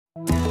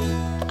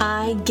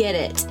I get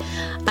it.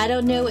 I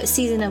don't know what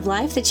season of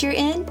life that you're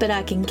in, but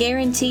I can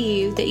guarantee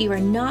you that you are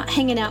not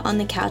hanging out on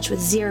the couch with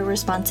zero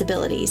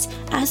responsibilities.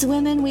 As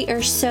women, we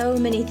are so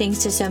many things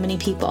to so many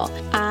people.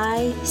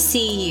 I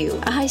see you.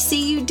 I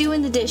see you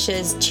doing the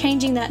dishes,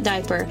 changing that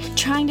diaper,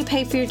 trying to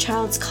pay for your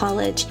child's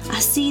college. I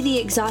see the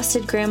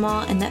exhausted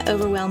grandma and the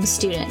overwhelmed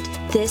student.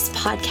 This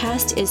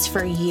podcast is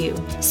for you.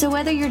 So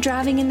whether you're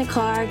driving in the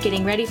car,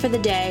 getting ready for the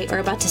day, or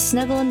about to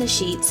snuggle in the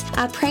sheets,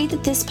 I pray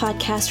that this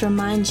podcast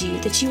reminds you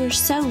that you are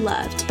so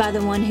loved by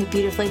the one who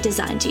beautifully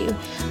designed you.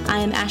 I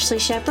am Ashley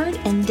Shepard,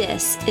 and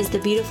this is the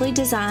Beautifully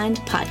Designed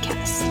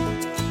Podcast.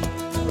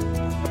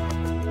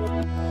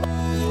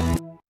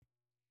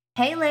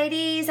 Hey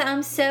ladies,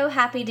 I'm so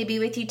happy to be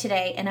with you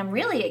today, and I'm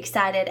really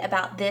excited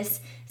about this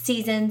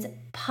season's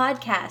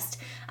podcast.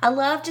 I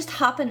love just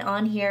hopping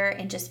on here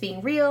and just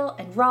being real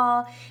and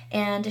raw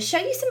and to show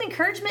you some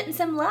encouragement and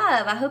some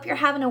love. I hope you're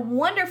having a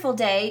wonderful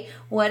day,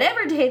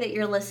 whatever day that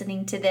you're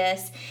listening to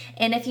this.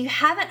 And if you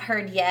haven't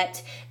heard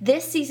yet,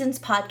 this season's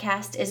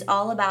podcast is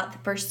all about the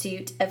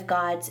pursuit of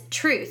God's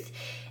truth.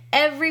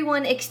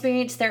 Everyone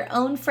experienced their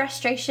own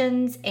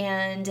frustrations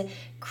and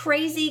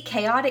crazy,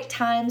 chaotic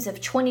times of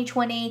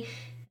 2020.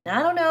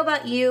 I don't know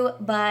about you,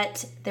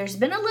 but there's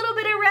been a little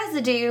bit of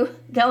residue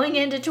going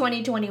into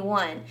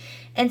 2021.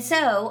 And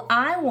so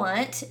I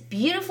want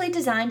Beautifully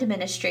Designed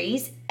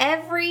Ministries,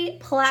 every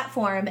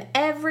platform,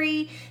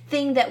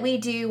 everything that we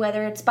do,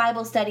 whether it's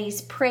Bible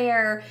studies,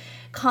 prayer,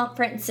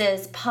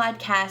 conferences,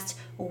 podcasts,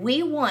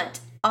 we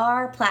want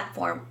our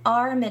platform,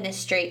 our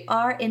ministry,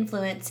 our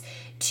influence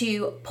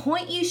to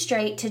point you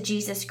straight to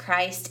Jesus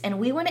Christ. And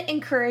we want to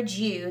encourage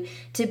you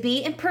to be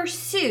in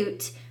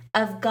pursuit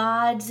of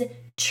God's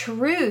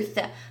truth,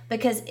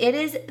 because it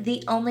is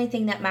the only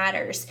thing that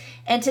matters.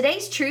 And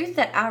today's truth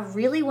that I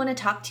really want to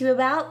talk to you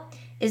about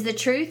is the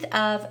truth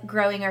of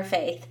growing our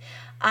faith.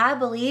 I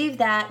believe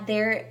that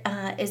there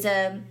is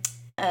a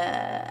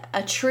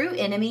true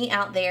enemy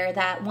out there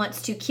that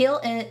wants to kill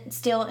and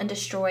steal and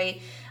destroy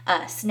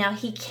us. Now,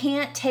 he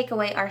can't take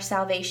away our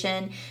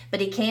salvation,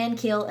 but he can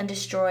kill and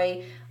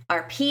destroy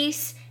our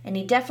peace, and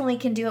he definitely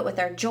can do it with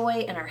our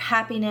joy and our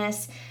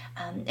happiness.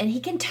 And he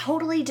can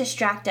totally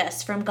distract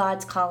us from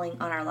God's calling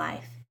on our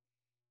life.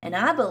 And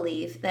I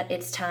believe that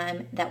it's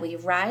time that we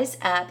rise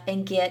up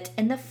and get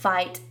in the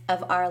fight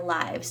of our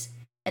lives.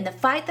 And the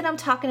fight that I'm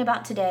talking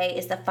about today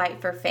is the fight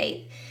for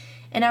faith.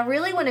 And I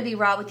really want to be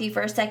raw with you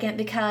for a second,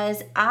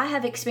 because I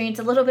have experienced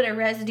a little bit of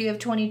residue of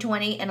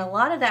 2020, and a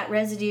lot of that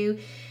residue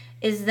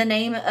is the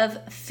name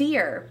of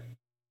fear.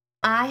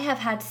 I have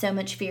had so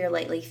much fear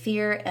lately,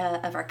 fear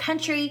of our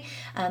country,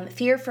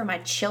 fear for my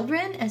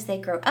children as they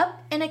grow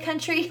up in a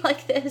country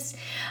like this,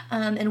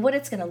 and what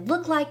it's going to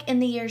look like in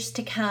the years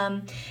to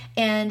come.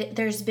 And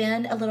there's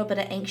been a little bit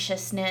of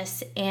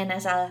anxiousness. And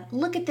as I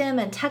look at them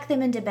and tuck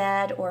them into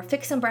bed or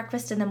fix them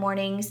breakfast in the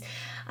mornings,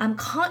 I'm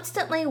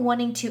constantly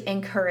wanting to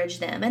encourage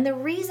them. And the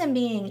reason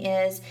being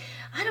is,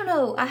 I don't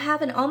know, I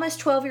have an almost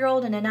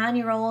 12-year-old and a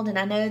 9-year-old, and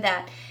I know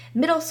that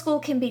middle school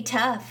can be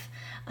tough.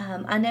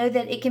 I know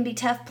that it can be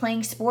tough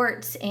playing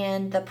sports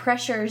and the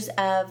pressures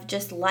of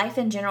just life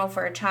in general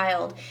for a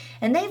child.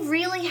 And they've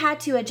really had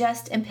to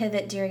adjust and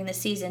pivot during the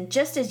season,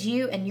 just as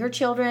you and your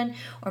children,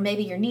 or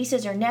maybe your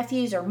nieces or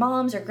nephews or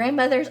moms or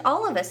grandmothers,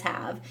 all of us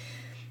have.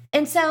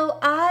 And so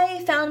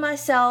I found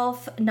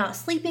myself not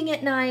sleeping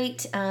at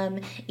night,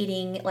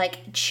 eating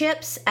like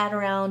chips at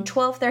around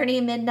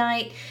 12:30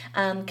 midnight,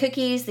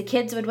 cookies. The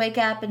kids would wake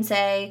up and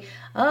say,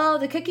 "Oh,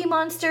 the Cookie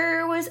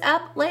Monster was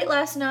up late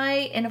last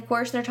night." And of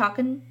course, they're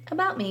talking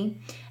about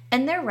me.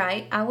 And they're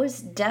right. I was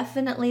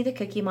definitely the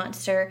Cookie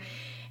Monster.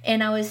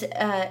 And I was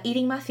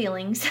eating my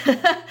feelings.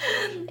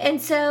 And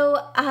so,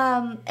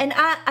 and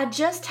I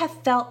just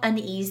have felt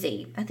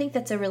uneasy. I think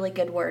that's a really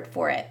good word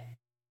for it.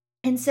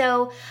 And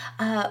so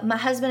my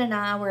husband and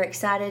I were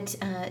excited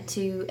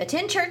to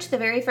attend church the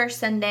very first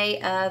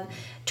Sunday of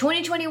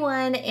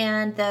 2021,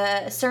 and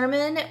the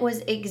sermon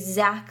was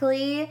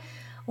exactly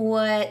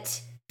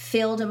what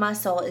filled my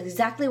soul,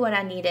 exactly what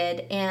I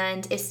needed,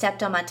 and it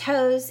stepped on my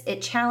toes,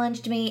 it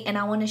challenged me, and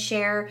I want to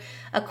share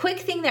a quick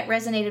thing that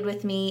resonated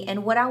with me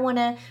and what I want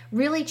to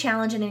really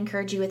challenge and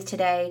encourage you with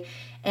today.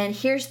 And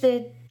here's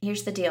the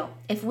deal.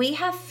 If we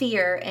have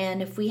fear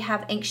and if we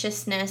have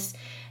anxiousness,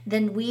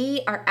 then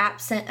we are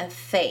absent of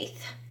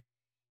faith.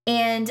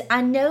 And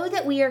I know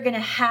that we are going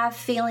to have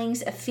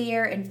feelings of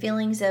fear and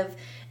feelings of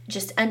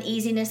just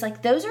uneasiness,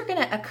 like those are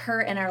going to occur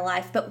in our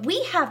life, but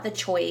we have the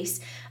choice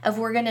of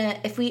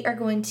if we are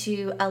going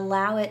to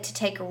allow it to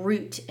take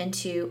root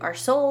into our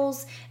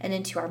souls and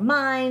into our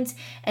minds,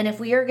 and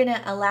if we are going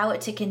to allow it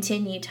to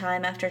continue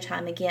time after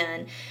time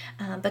again,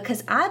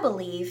 because I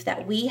believe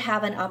that we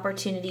have an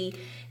opportunity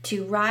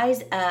to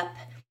rise up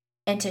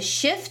and to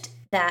shift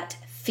that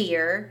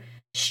fear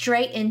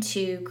straight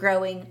into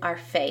growing our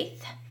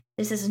faith.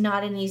 This is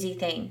not an easy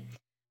thing.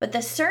 But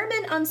the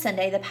sermon on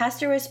Sunday, the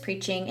pastor was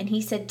preaching, and he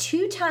said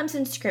 2 times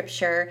in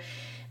Scripture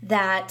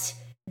that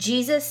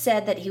Jesus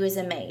said that he was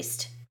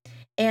amazed.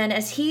 And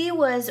as he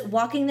was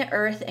walking the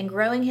earth and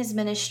growing his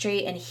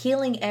ministry and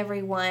healing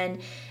everyone,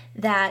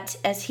 that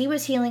as he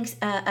was healing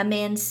a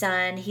man's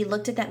son, he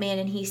looked at that man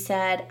and he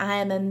said, "I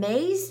am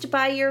amazed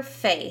by your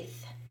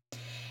faith."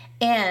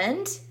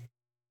 And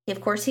of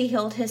course, he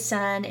healed his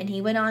son and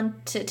he went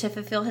on to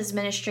fulfill his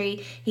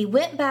ministry. He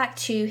went back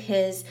to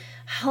his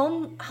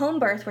home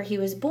birth where he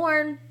was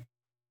born,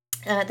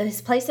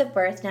 his place of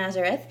birth,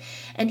 Nazareth,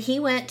 and he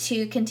went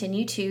to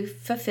continue to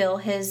fulfill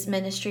his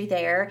ministry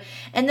there.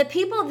 And the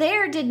people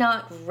there did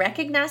not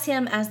recognize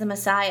him as the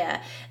Messiah.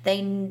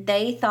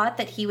 They thought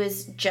that he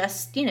was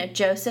just,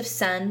 Joseph's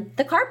son,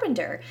 the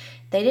carpenter.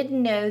 They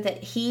didn't know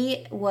that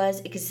he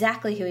was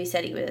exactly who he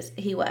said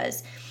he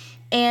was.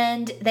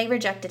 And they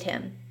rejected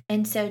him.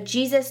 And so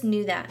Jesus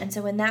knew that. And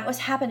so when that was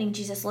happening,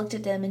 Jesus looked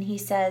at them and he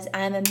says,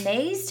 "I am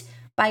amazed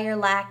by your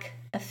lack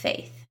of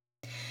faith."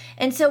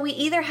 And so we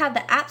either have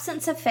the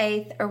absence of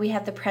faith or we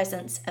have the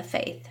presence of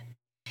faith.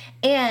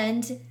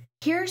 And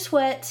here's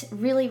what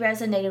really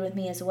resonated with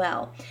me as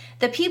well.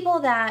 The people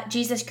that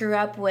Jesus grew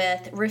up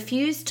with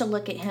refused to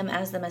look at him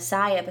as the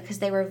Messiah because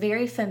they were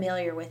very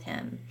familiar with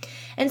him.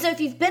 And so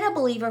if you've been a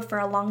believer for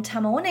a long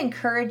time, I want to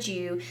encourage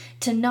you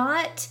to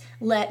not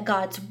let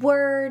God's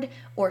word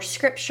or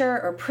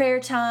scripture or prayer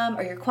time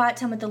or your quiet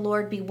time with the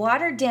Lord be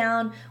watered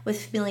down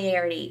with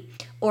familiarity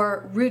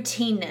or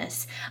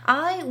routineness.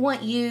 I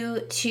want you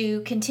to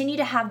continue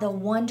to have the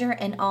wonder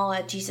and awe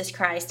of Jesus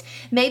Christ.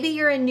 Maybe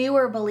you're a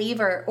newer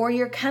believer or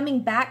you're coming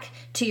back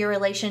to your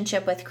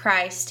relationship with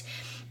Christ.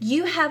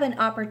 You have an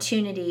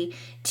opportunity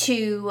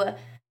to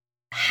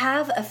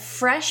have a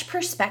fresh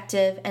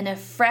perspective and a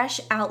fresh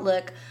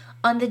outlook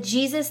on the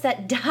Jesus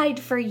that died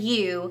for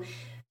you,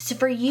 so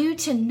for you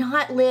to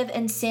not live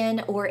in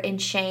sin or in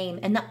shame,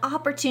 and the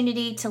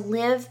opportunity to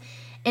live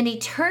in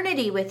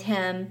eternity with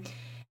him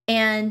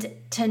and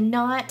to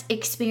not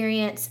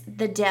experience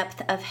the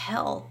depth of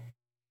hell.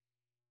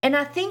 And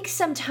I think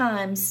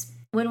sometimes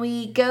when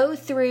we go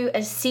through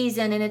a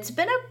season, and it's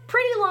been a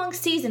pretty long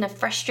season of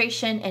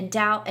frustration and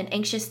doubt and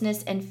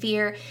anxiousness and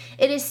fear,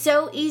 it is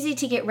so easy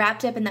to get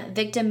wrapped up in that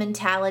victim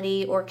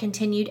mentality or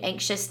continued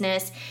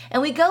anxiousness.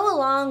 And we go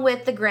along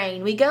with the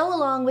grain. We go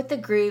along with the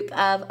group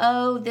of,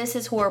 "Oh, this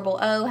is horrible.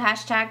 Oh,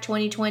 hashtag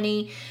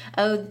 2020.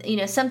 Oh,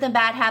 something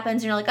bad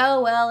happens." And you're like,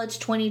 "Oh, well, it's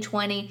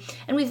 2020.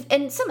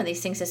 And some of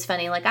these things is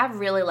funny. Like, I've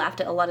really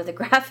laughed at a lot of the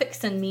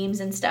graphics and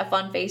memes and stuff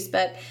on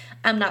Facebook.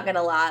 I'm not going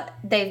to lie.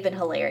 They've been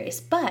hilarious.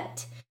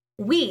 But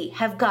we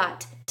have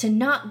got to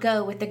not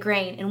go with the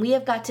grain, and we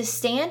have got to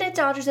stand as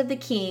daughters of the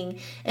King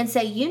and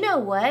say, "You know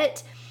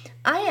what?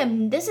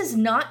 This is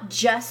not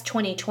just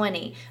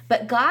 2020,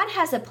 but God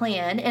has a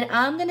plan, and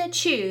I'm going to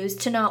choose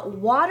to not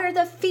water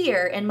the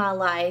fear in my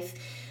life,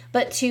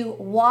 but to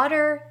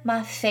water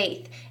my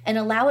faith and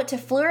allow it to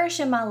flourish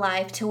in my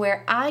life to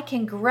where I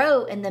can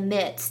grow in the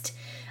midst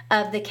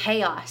of the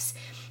chaos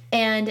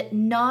and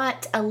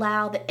not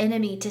allow the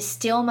enemy to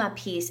steal my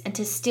peace and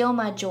to steal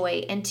my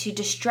joy and to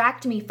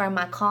distract me from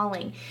my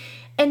calling."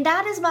 And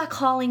that is my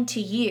calling to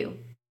you,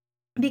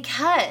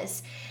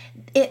 because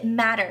it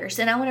matters.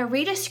 And I want to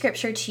read a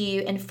scripture to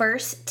you in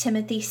 1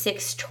 Timothy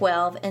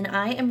 6:12, and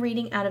I am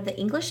reading out of the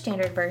English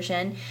Standard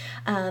Version.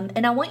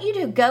 And I want you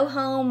to go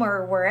home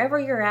or wherever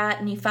you're at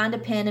and you find a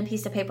pen and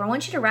piece of paper. I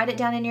want you to write it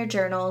down in your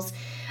journals.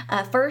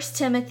 1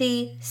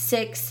 Timothy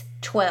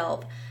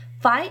 6:12.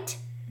 "Fight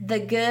the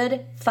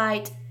good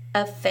fight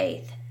of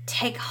faith.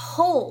 Take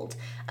hold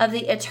of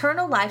the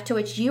eternal life to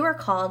which you are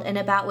called and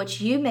about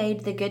which you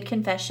made the good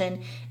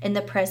confession in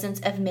the presence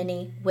of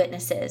many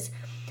witnesses."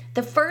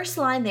 The first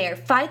line there,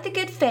 fight the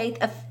good fight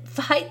of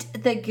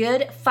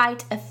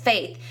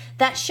faith.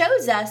 That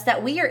shows us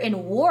that we are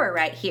in war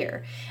right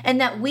here and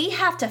that we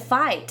have to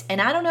fight.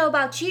 And I don't know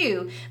about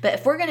you, but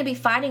if we're going to be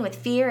fighting with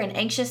fear and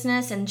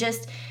anxiousness and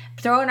just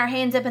throwing our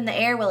hands up in the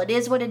air, well, it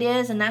is what it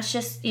is, and that's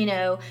just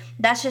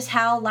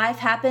how life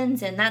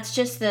happens, and that's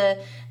just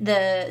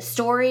the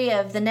story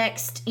of the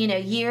next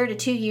year to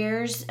 2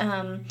 years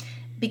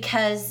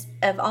because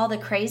of all the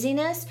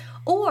craziness?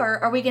 Or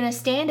are we going to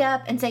stand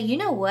up and say, "You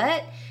know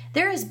what?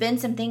 There has been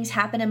some things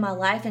happen in my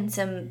life and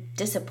some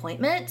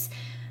disappointments,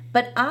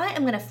 but I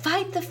am going to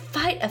fight the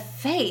fight of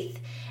faith.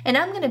 And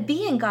I'm going to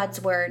be in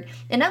God's word,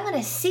 and I'm going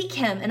to seek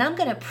him, and I'm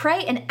going to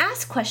pray and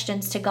ask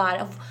questions to God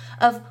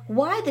of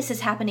why this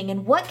is happening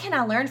and what can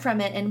I learn from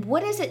it and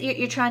what is it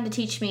you're trying to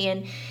teach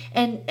me,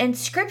 and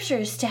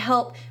scriptures to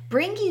help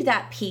bring you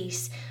that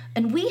peace."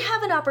 And we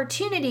have an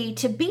opportunity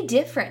to be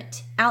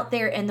different out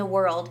there in the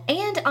world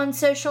and on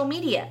social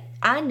media.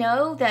 I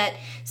know that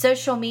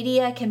social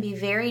media can be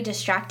very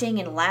distracting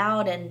and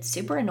loud and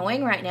super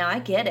annoying right now. I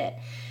get it.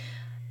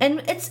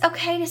 And it's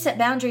okay to set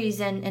boundaries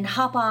and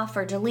hop off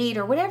or delete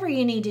or whatever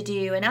you need to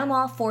do, and I'm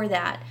all for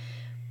that.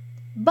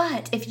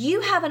 But if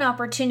you have an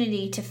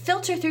opportunity to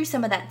filter through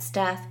some of that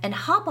stuff and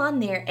hop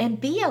on there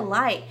and be a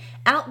light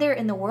out there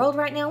in the world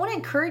right now, I want to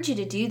encourage you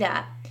to do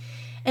that.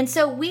 And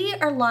so we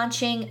are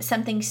launching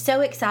something so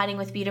exciting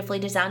with Beautifully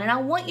Designed, and I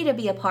want you to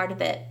be a part of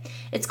it.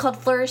 It's called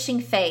Flourishing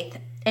Faith,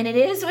 and it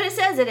is what it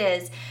says it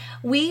is.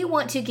 We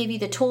want to give you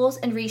the tools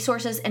and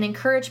resources and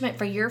encouragement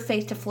for your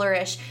faith to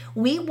flourish.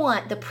 We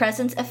want the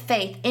presence of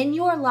faith in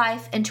your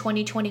life in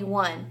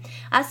 2021.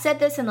 I said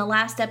this in the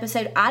last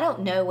episode. I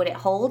don't know what it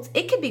holds.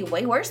 It could be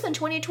way worse than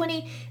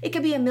 2020. It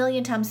could be a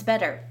million times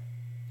better.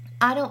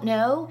 I don't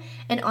know.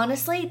 And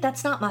honestly,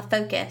 that's not my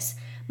focus.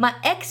 My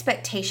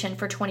expectation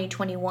for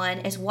 2021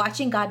 is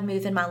watching God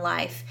move in my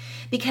life,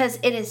 because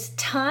it is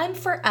time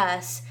for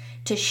us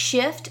to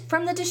shift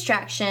from the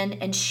distraction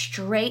and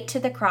straight to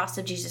the cross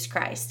of Jesus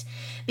Christ.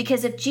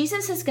 Because if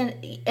Jesus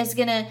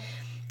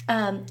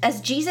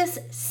as Jesus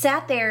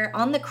sat there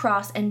on the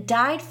cross and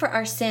died for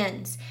our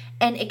sins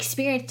and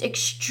experienced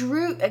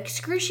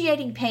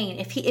excruciating pain,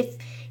 if he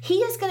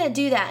is going to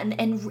do that,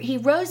 and he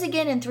rose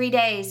again in 3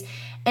 days,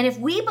 and if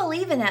we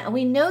believe in that and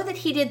we know that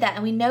he did that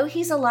and we know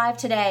he's alive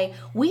today,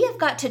 we have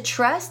got to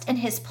trust in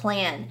his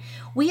plan.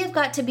 We have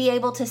got to be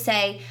able to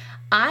say,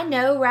 I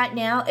know right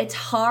now it's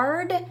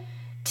hard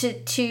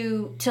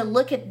to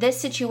look at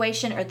this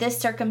situation or this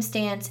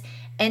circumstance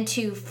and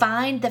to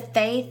find the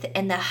faith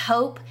and the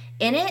hope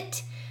in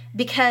it,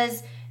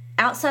 because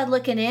outside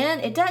looking in,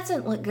 it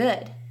doesn't look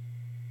good.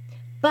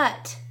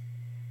 But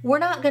we're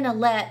not going to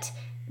let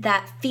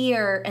that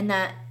fear and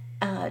that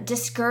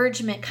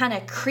discouragement kind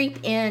of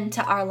creep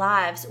into our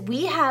lives.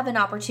 We have an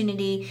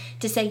opportunity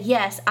to say,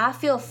 yes, I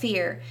feel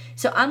fear.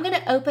 So I'm going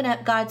to open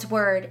up God's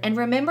word and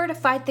remember to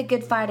fight the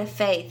good fight of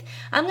faith.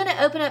 I'm going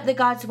to open up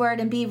God's word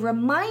and be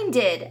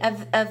reminded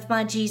of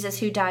my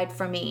Jesus who died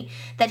for me,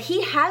 that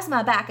he has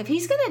my back. If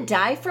he's going to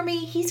die for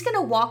me, he's going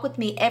to walk with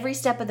me every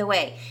step of the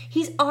way.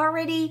 He's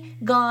already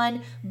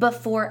gone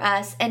before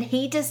us, and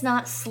he does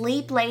not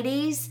sleep,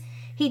 ladies.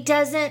 He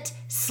doesn't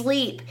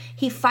sleep.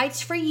 He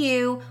fights for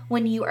you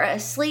when you are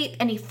asleep,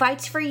 and he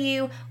fights for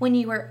you when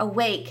you are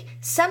awake.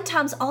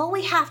 Sometimes all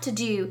we have to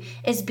do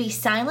is be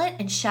silent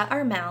and shut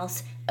our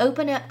mouths,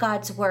 open up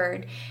God's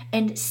word,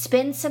 and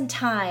spend some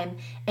time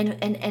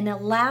and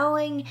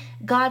allowing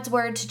God's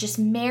word to just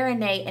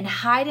marinate and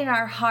hide in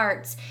our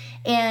hearts,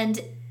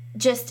 and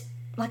just,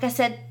 like I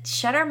said,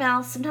 shut our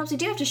mouths. Sometimes we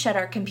do have to shut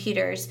our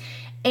computers.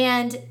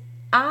 And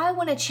I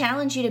want to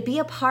challenge you to be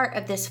a part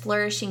of this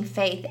flourishing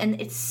faith, and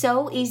it's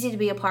so easy to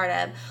be a part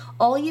of.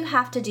 All you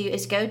have to do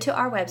is go to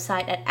our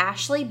website at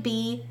Ashley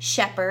B.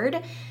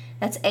 Shepherd.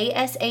 That's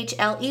ASHLEY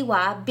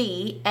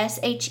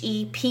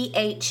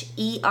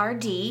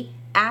BSHEPHERD,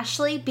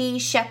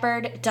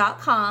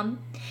 AshleyBShepherd.com,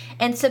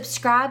 and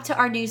subscribe to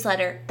our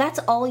newsletter. That's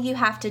all you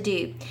have to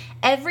do.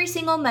 Every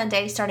single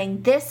Monday,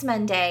 starting this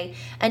Monday,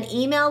 an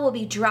email will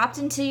be dropped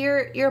into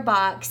your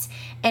box,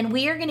 and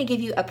we are going to give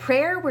you a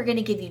prayer. We're going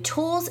to give you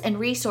tools and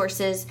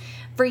resources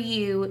for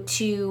you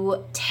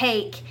to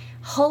take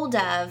hold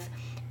of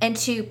and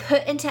to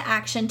put into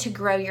action to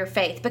grow your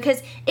faith.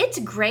 Because it's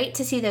great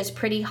to see those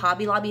pretty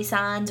Hobby Lobby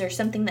signs or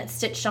something that's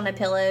stitched on a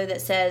pillow that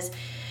says,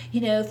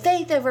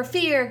 faith over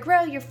fear,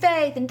 grow your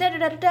faith, and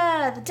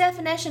da-da-da-da-da, the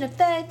definition of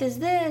faith is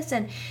this.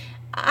 And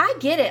I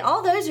get it.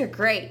 All those are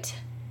great.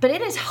 But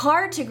it is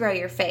hard to grow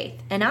your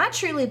faith. And I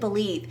truly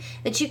believe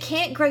that you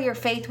can't grow your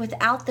faith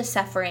without the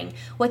suffering,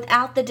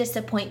 without the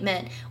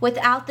disappointment,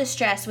 without the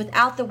stress,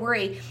 without the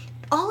worry.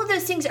 All of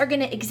those things are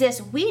going to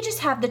exist. We just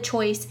have the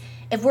choice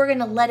if we're going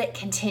to let it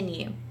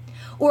continue.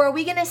 Or are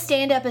we going to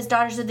stand up as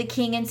daughters of the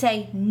King and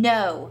say,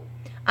 no,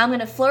 I'm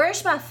going to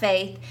flourish my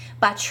faith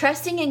by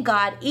trusting in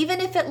God, even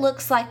if it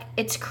looks like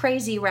it's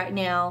crazy right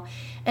now.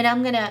 And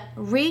I'm going to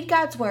read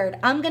God's word.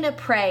 I'm going to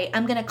pray.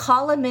 I'm going to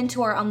call a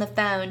mentor on the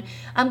phone.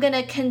 I'm going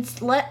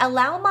to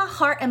allow my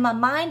heart and my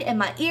mind and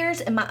my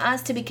ears and my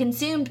eyes to be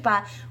consumed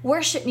by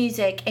worship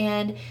music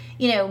and,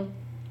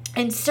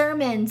 and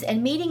sermons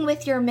and meeting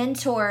with your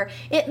mentor.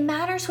 It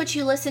matters what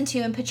you listen to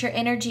and put your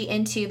energy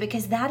into,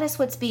 because that is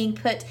what's being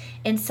put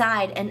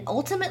inside. And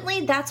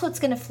ultimately, that's what's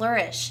going to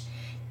flourish.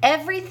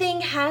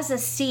 Everything has a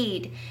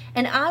seed,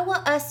 and I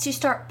want us to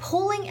start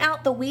pulling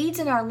out the weeds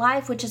in our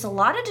life, which is a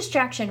lot of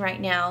distraction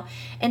right now,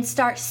 and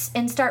start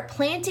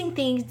planting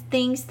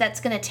things that's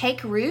going to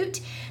take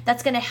root,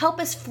 that's going to help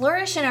us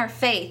flourish in our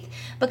faith.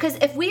 Because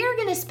if we are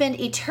going to spend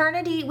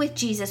eternity with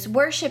Jesus,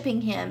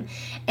 worshiping him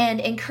and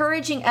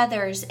encouraging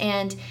others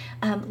and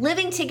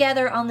living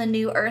together on the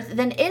new earth,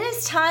 then it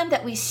is time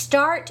that we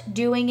start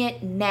doing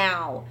it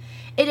now.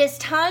 It is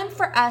time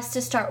for us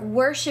to start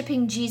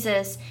worshiping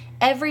Jesus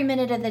every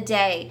minute of the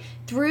day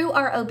through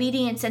our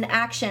obedience and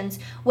actions,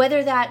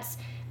 whether that's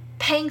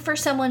paying for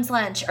someone's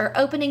lunch or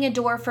opening a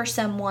door for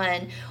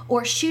someone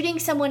or shooting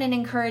someone an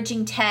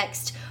encouraging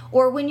text,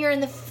 or when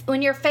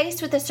you're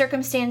faced with a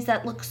circumstance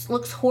that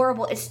looks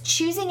horrible. It's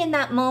choosing in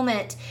that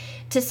moment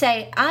to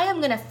say, I am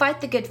going to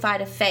fight the good fight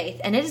of faith,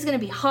 and it is going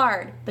to be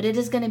hard, but it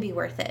is going to be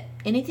worth it.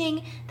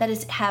 Anything that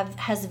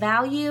has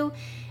value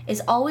is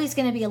always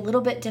going to be a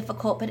little bit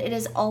difficult, but it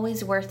is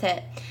always worth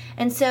it.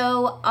 And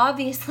so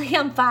obviously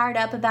I'm fired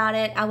up about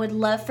it. I would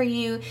love for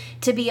you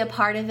to be a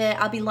part of it.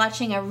 I'll be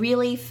launching a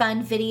really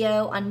fun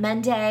video on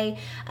Monday,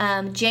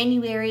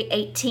 January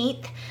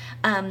 18th.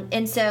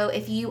 And so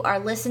if you are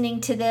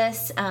listening to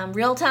this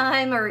real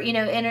time or,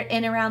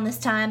 in around this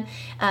time,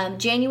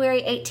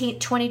 January 18th,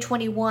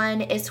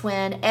 2021 is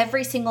when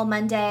every single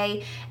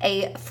Monday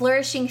a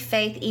Flourishing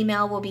Faith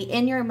email will be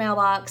in your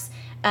mailbox.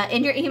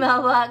 Maybe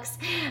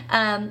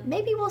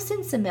we'll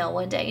send some mail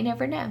one day. You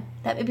never know.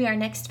 That would be our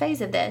next phase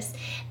of this.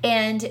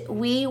 And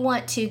we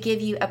want to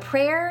give you a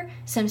prayer,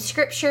 some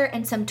scripture,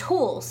 and some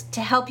tools to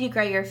help you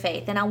grow your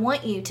faith. And I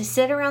want you to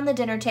sit around the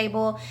dinner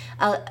table,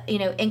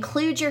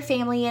 include your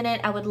family in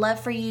it. I would love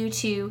for you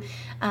to,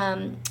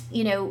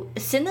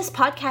 send this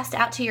podcast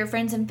out to your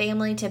friends and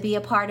family to be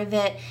a part of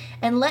it.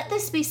 And let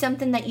this be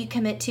something that you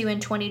commit to in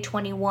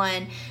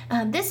 2021.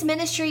 This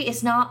ministry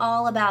is not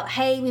all about,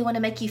 hey, we want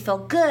to make you feel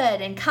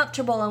good and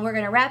comfortable, and we're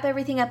going to wrap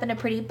everything up in a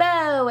pretty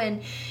bow,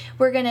 and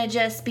we're going to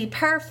just be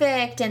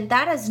perfect. And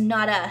that is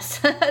not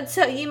us.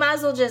 So you might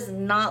as well just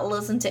not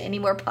listen to any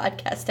more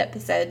podcast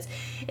episodes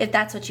if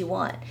that's what you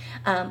want.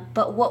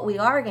 But what we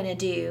are going to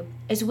do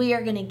is we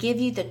are going to give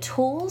you the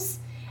tools,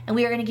 and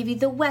we are going to give you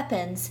the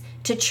weapons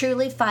to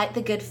truly fight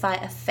the good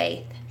fight of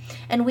faith.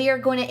 And we are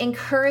going to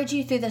encourage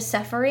you through the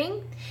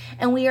suffering,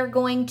 and we are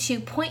going to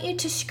point you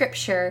to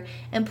Scripture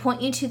and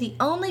point you to the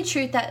only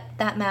truth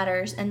that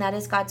matters, and that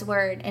is God's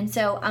Word. And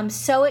so I'm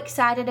so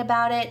excited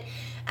about it.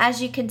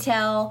 As you can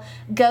tell,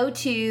 go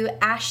to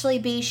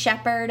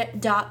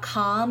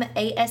ashleybshepard.com,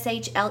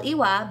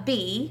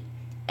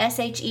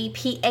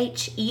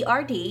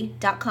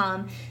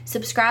 ASHLEYBSHEPHERD.com.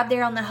 Subscribe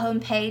there on the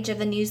homepage of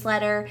the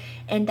newsletter,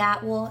 and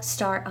that will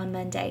start on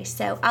Monday.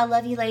 So I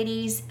love you,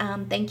 ladies.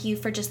 Thank you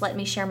for just letting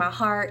me share my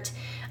heart.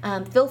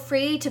 Feel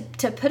free to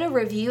put a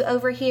review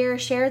over here.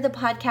 Share the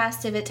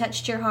podcast if it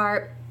touched your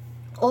heart.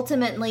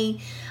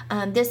 Ultimately,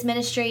 this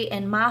ministry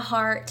and my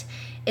heart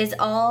is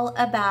all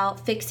about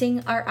fixing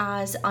our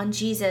eyes on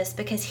Jesus,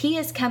 because He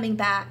is coming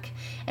back,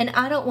 and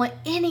I don't want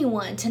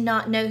anyone to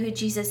not know who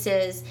Jesus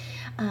is,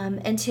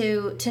 and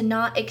to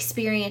not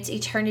experience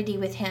eternity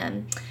with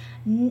Him.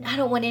 I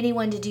don't want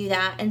anyone to do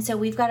that. And so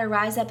we've got to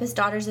rise up as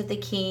daughters of the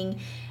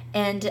King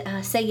and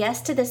say yes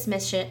to this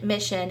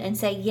mission, and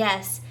say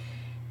yes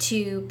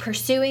to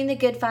pursuing the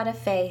good fight of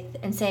faith,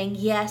 and saying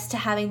yes to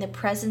having the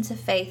presence of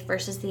faith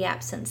versus the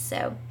absence.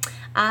 So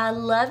I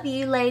love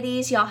you,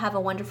 ladies. Y'all have a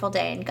wonderful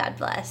day, and God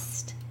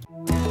bless.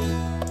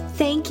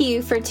 Thank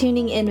you for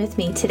tuning in with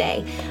me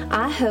today.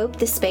 I hope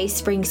the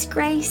space brings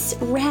grace,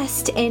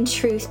 rest, and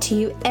truth to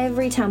you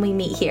every time we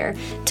meet here.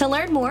 To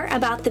learn more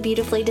about the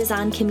Beautifully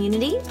Designed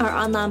community, our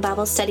online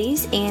Bible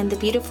studies, and the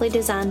Beautifully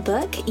Designed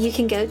book, you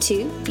can go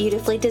to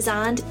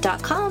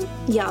beautifullydesigned.com.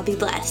 Y'all be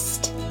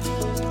blessed.